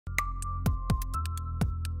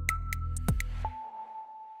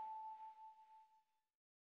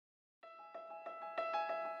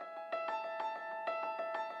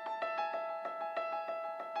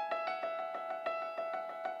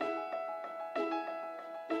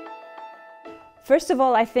First of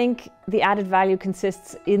all, I think the added value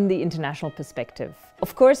consists in the international perspective.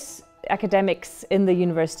 Of course, academics in the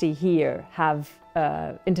university here have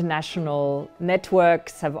international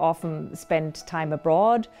networks, have often spent time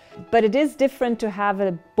abroad, but it is different to have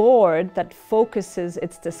a board that focuses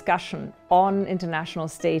its discussion on international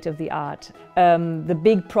state of the art. The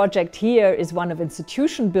big project here is one of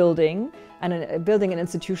institution building, and building an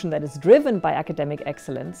institution that is driven by academic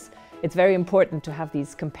excellence. It's very important to have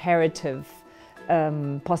these comparative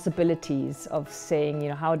possibilities of saying,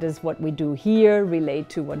 how does what we do here relate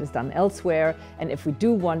to what is done elsewhere? And if we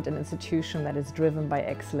do want an institution that is driven by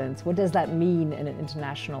excellence, what does that mean in an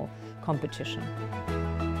international competition?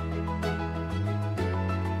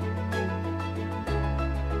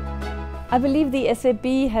 I believe the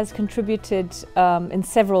SAB has contributed in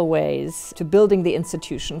several ways to building the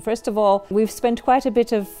institution. First of all, we've spent quite a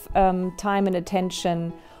bit of time and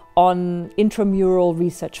attention on intramural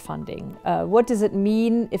research funding. What does it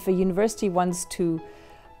mean if a university wants to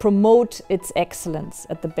promote its excellence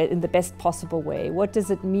in the best possible way? What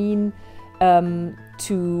does it mean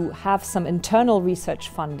to have some internal research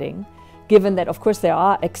funding, given that, of course, there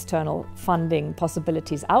are external funding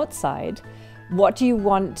possibilities outside? What do you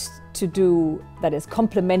want to do that is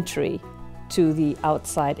complementary to the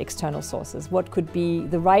outside external sources? What could be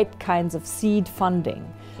the right kinds of seed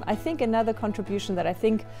funding? I think another contribution that I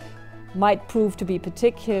think might prove to be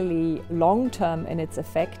particularly long-term in its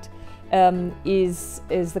effect is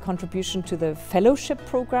the contribution to the fellowship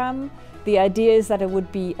program. The idea is that it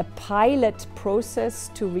would be a pilot process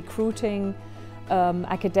to recruiting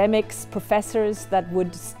academics, professors that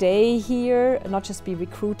would stay here, not just be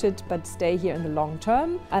recruited, but stay here in the long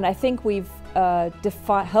term. And I think we've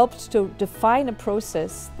helped to define a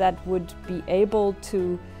process that would be able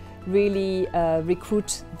to really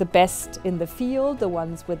recruit the best in the field, the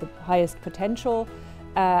ones with the highest potential,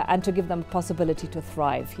 and to give them a possibility to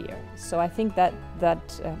thrive here. So I think that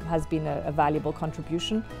has been a valuable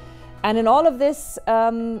contribution. And in all of this,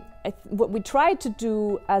 what we try to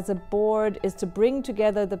do as a board is to bring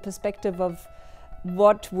together the perspective of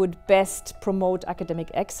what would best promote academic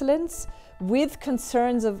excellence with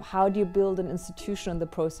concerns of how do you build an institution in the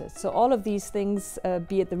process. So all of these things,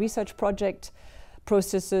 be it the research project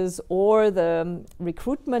processes or the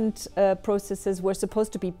recruitment processes, were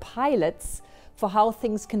supposed to be pilots for how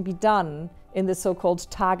things can be done in the so-called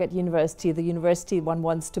target university, the university one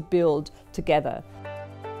wants to build together.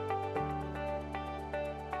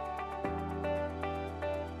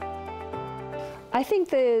 I think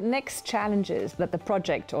the next challenges that the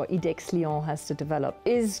project, or IDEXLYON, has to develop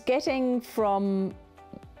is getting from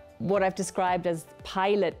what I've described as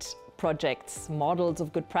pilot projects, models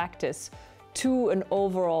of good practice, to an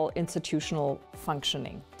overall institutional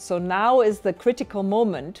functioning. So now is the critical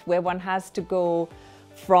moment where one has to go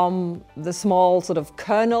from the small sort of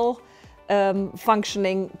kernel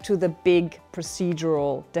functioning to the big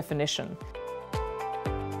procedural definition.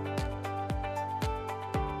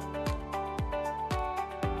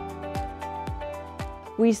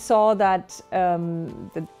 We saw that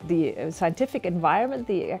the scientific environment,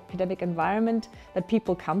 the academic environment that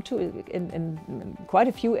people come to in quite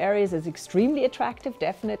a few areas is extremely attractive,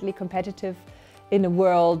 definitely competitive in a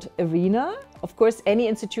world arena. Of course, any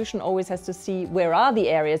institution always has to see where are the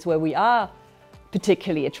areas where we are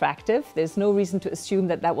particularly attractive. There's no reason to assume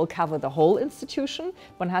that that will cover the whole institution.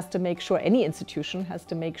 One has to make sure, any institution has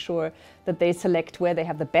to make sure that they select where they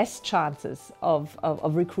have the best chances of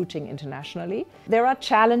recruiting internationally. There are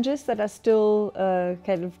challenges that are still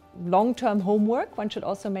kind of long-term homework. One should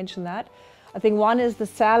also mention that. I think one is the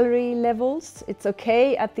salary levels. It's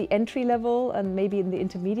okay at the entry level and maybe in the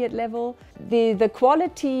intermediate level. The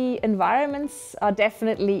quality environments are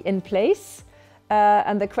definitely in place.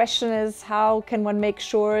 And the question is, how can one make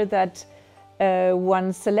sure that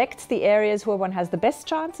one selects the areas where one has the best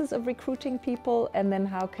chances of recruiting people, and then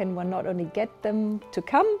how can one not only get them to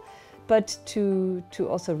come, but to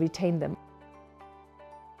also retain them.